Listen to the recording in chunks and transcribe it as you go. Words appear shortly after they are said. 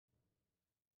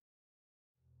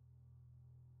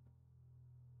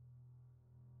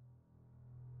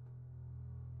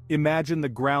Imagine the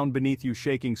ground beneath you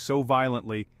shaking so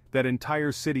violently that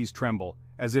entire cities tremble,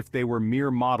 as if they were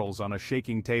mere models on a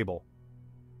shaking table.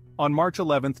 On March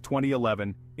 11,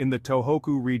 2011, in the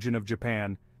Tōhoku region of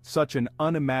Japan, such an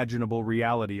unimaginable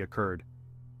reality occurred.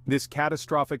 This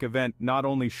catastrophic event not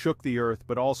only shook the earth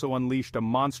but also unleashed a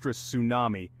monstrous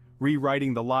tsunami,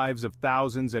 rewriting the lives of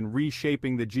thousands and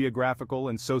reshaping the geographical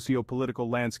and socio-political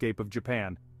landscape of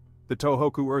Japan. The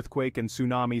Tōhoku earthquake and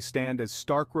tsunami stand as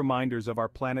stark reminders of our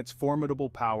planet's formidable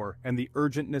power and the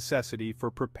urgent necessity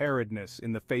for preparedness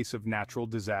in the face of natural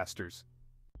disasters.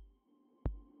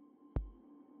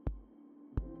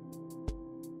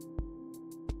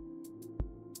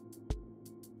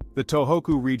 The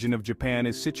Tōhoku region of Japan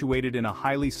is situated in a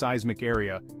highly seismic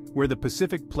area, where the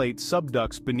Pacific plate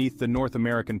subducts beneath the North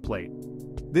American plate.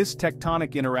 This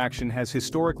tectonic interaction has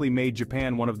historically made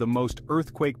Japan one of the most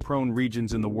earthquake-prone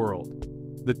regions in the world.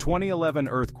 The 2011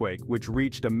 earthquake, which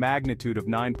reached a magnitude of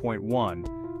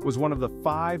 9.1, was one of the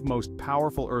 5 most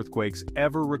powerful earthquakes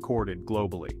ever recorded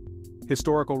globally.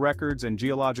 Historical records and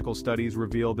geological studies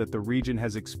reveal that the region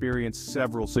has experienced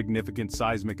several significant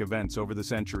seismic events over the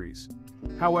centuries.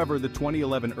 However, the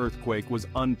 2011 earthquake was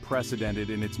unprecedented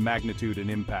in its magnitude and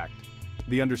impact.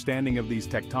 The understanding of these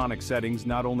tectonic settings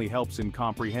not only helps in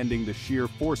comprehending the sheer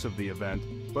force of the event,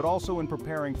 but also in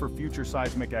preparing for future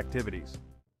seismic activities.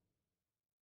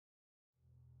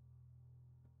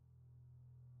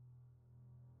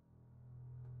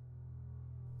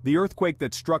 The earthquake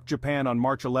that struck Japan on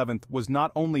March 11 was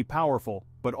not only powerful,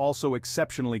 but also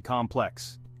exceptionally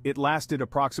complex. It lasted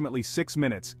approximately 6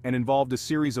 minutes and involved a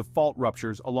series of fault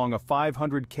ruptures along a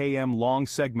 500 km long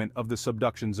segment of the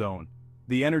subduction zone.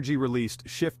 The energy released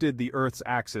shifted the Earth's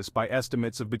axis by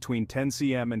estimates of between 10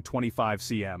 cm and 25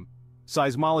 cm.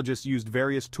 Seismologists used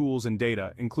various tools and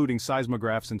data, including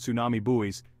seismographs and tsunami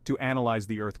buoys, to analyze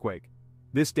the earthquake.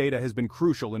 This data has been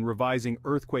crucial in revising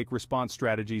earthquake response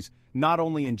strategies not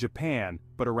only in Japan,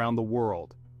 but around the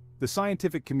world. The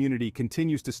scientific community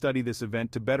continues to study this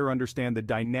event to better understand the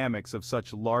dynamics of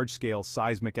such large-scale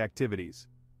seismic activities.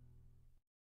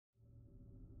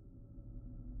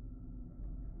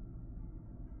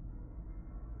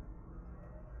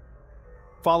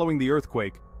 Following the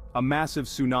earthquake, a massive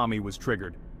tsunami was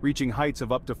triggered, reaching heights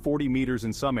of up to 40 meters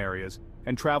in some areas,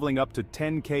 and traveling up to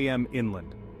 10 km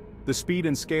inland. The speed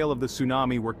and scale of the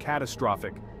tsunami were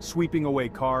catastrophic, sweeping away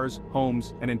cars,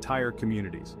 homes, and entire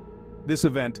communities. This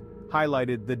event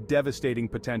highlighted the devastating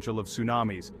potential of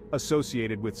tsunamis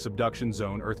associated with subduction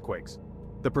zone earthquakes.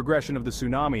 The progression of the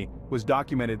tsunami was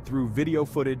documented through video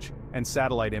footage and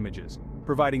satellite images,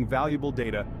 providing valuable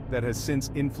data that has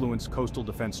since influenced coastal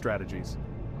defense strategies.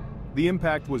 The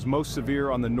impact was most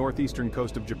severe on the northeastern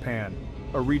coast of Japan,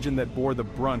 a region that bore the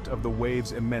brunt of the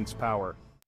wave's immense power.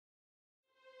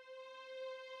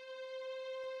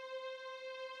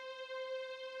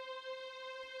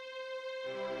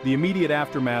 The immediate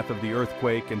aftermath of the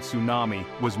earthquake and tsunami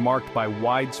was marked by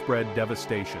widespread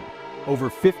devastation. Over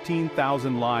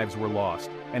 15,000 lives were lost,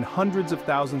 and hundreds of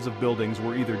thousands of buildings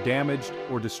were either damaged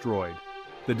or destroyed.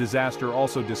 The disaster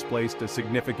also displaced a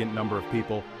significant number of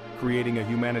people, creating a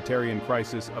humanitarian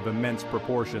crisis of immense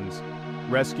proportions.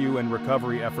 Rescue and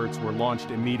recovery efforts were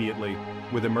launched immediately,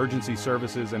 with emergency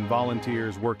services and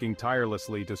volunteers working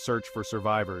tirelessly to search for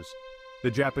survivors.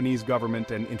 The Japanese government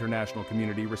and international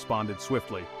community responded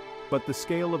swiftly, but the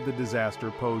scale of the disaster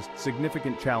posed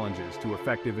significant challenges to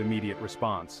effective immediate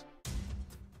response.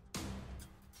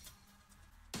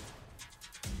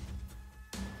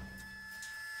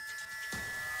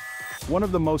 One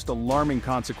of the most alarming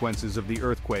consequences of the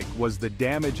earthquake was the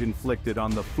damage inflicted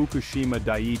on the Fukushima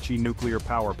Daiichi nuclear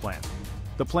power plant.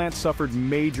 The plant suffered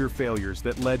major failures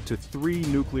that led to 3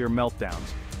 nuclear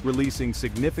meltdowns, releasing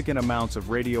significant amounts of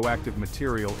radioactive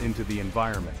material into the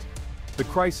environment. The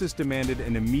crisis demanded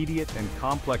an immediate and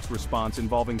complex response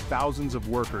involving thousands of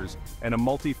workers and a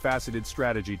multifaceted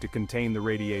strategy to contain the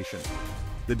radiation.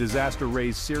 The disaster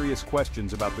raised serious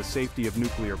questions about the safety of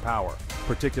nuclear power,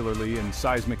 particularly in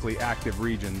seismically active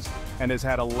regions, and has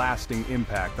had a lasting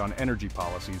impact on energy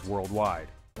policies worldwide.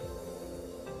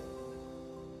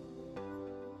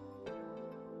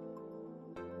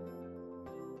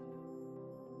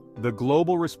 The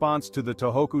global response to the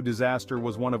Tōhoku disaster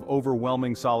was one of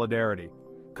overwhelming solidarity.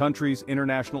 Countries,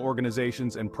 international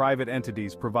organizations, and private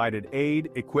entities provided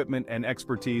aid, equipment, and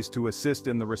expertise to assist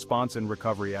in the response and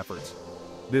recovery efforts.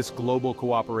 This global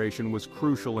cooperation was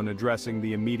crucial in addressing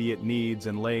the immediate needs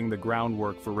and laying the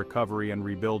groundwork for recovery and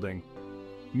rebuilding.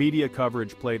 Media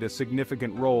coverage played a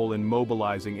significant role in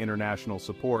mobilizing international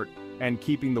support and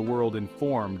keeping the world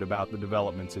informed about the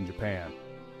developments in Japan.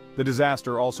 The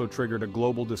disaster also triggered a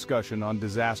global discussion on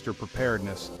disaster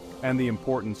preparedness and the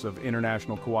importance of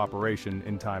international cooperation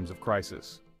in times of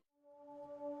crisis.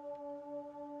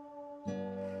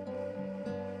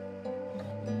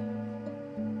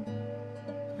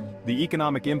 The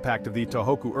economic impact of the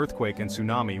Tōhoku earthquake and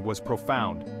tsunami was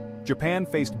profound. Japan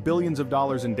faced billions of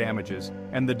dollars in damages,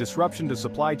 and the disruption to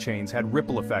supply chains had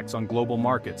ripple effects on global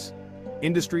markets.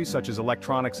 Industries such as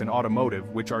electronics and automotive,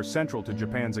 which are central to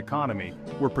Japan's economy,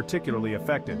 were particularly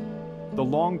affected. The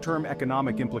long-term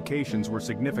economic implications were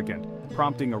significant,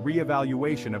 prompting a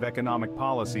re-evaluation of economic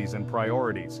policies and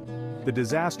priorities. The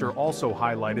disaster also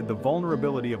highlighted the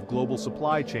vulnerability of global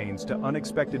supply chains to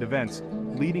unexpected events,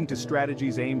 leading to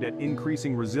strategies aimed at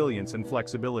increasing resilience and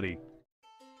flexibility.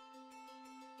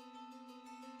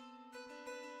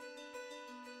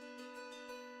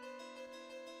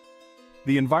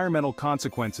 The environmental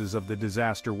consequences of the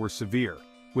disaster were severe,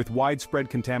 with widespread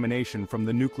contamination from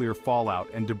the nuclear fallout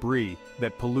and debris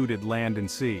that polluted land and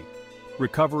sea.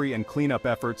 Recovery and cleanup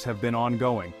efforts have been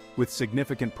ongoing, with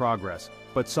significant progress,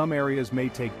 but some areas may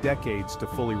take decades to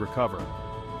fully recover.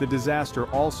 The disaster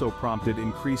also prompted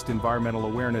increased environmental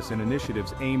awareness and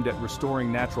initiatives aimed at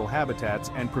restoring natural habitats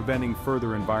and preventing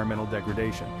further environmental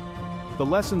degradation. The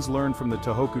lessons learned from the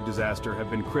Tōhoku disaster have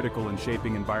been critical in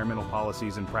shaping environmental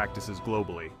policies and practices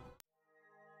globally.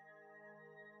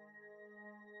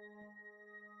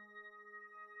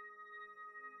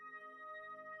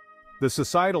 The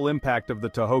societal impact of the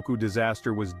Tōhoku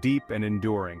disaster was deep and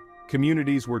enduring.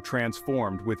 Communities were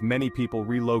transformed, with many people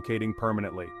relocating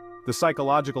permanently. The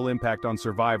psychological impact on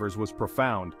survivors was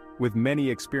profound, with many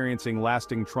experiencing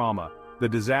lasting trauma. The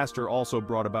disaster also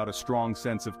brought about a strong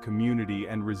sense of community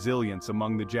and resilience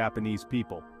among the Japanese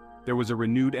people. There was a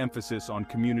renewed emphasis on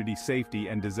community safety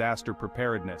and disaster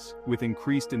preparedness, with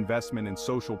increased investment in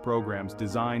social programs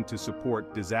designed to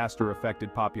support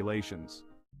disaster-affected populations.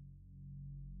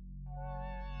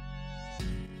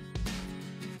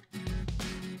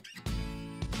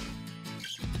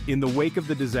 In the wake of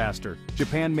the disaster,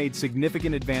 Japan made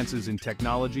significant advances in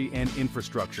technology and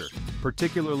infrastructure,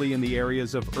 particularly in the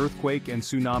areas of earthquake and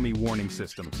tsunami warning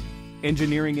systems.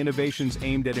 Engineering innovations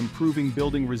aimed at improving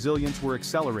building resilience were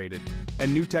accelerated,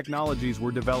 and new technologies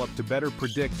were developed to better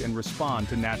predict and respond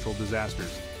to natural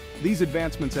disasters. These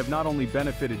advancements have not only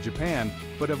benefited Japan,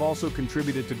 but have also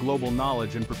contributed to global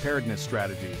knowledge and preparedness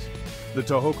strategies. The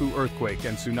Tōhoku earthquake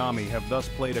and tsunami have thus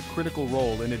played a critical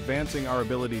role in advancing our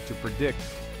ability to predict,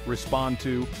 respond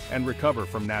to, and recover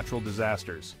from natural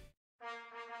disasters.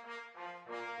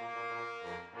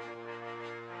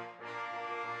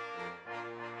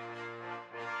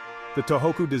 The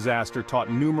Tōhoku disaster taught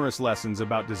numerous lessons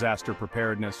about disaster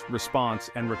preparedness, response,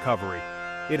 and recovery.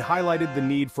 It highlighted the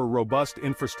need for robust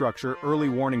infrastructure, early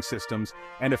warning systems,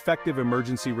 and effective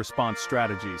emergency response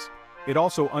strategies. It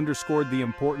also underscored the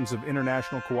importance of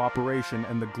international cooperation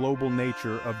and the global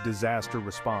nature of disaster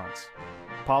response.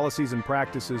 Policies and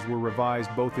practices were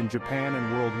revised both in Japan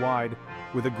and worldwide,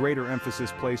 with a greater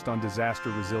emphasis placed on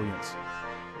disaster resilience.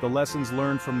 The lessons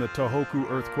learned from the Tōhoku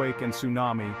earthquake and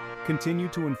tsunami continue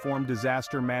to inform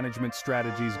disaster management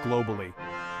strategies globally,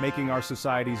 making our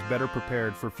societies better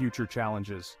prepared for future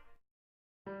challenges.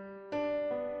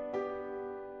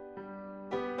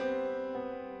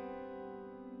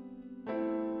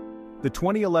 The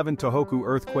 2011 Tōhoku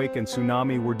earthquake and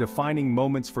tsunami were defining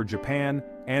moments for Japan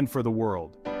and for the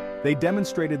world. They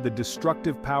demonstrated the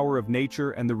destructive power of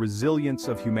nature and the resilience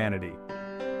of humanity.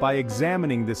 By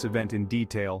examining this event in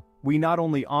detail, we not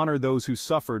only honor those who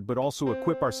suffered but also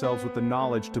equip ourselves with the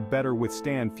knowledge to better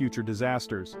withstand future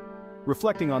disasters.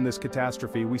 Reflecting on this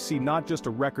catastrophe, we see not just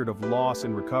a record of loss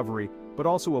and recovery, but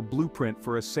also a blueprint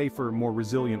for a safer, more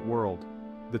resilient world.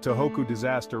 The Tōhoku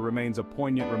disaster remains a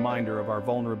poignant reminder of our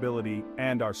vulnerability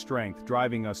and our strength,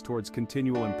 driving us towards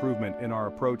continual improvement in our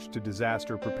approach to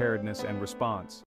disaster preparedness and response.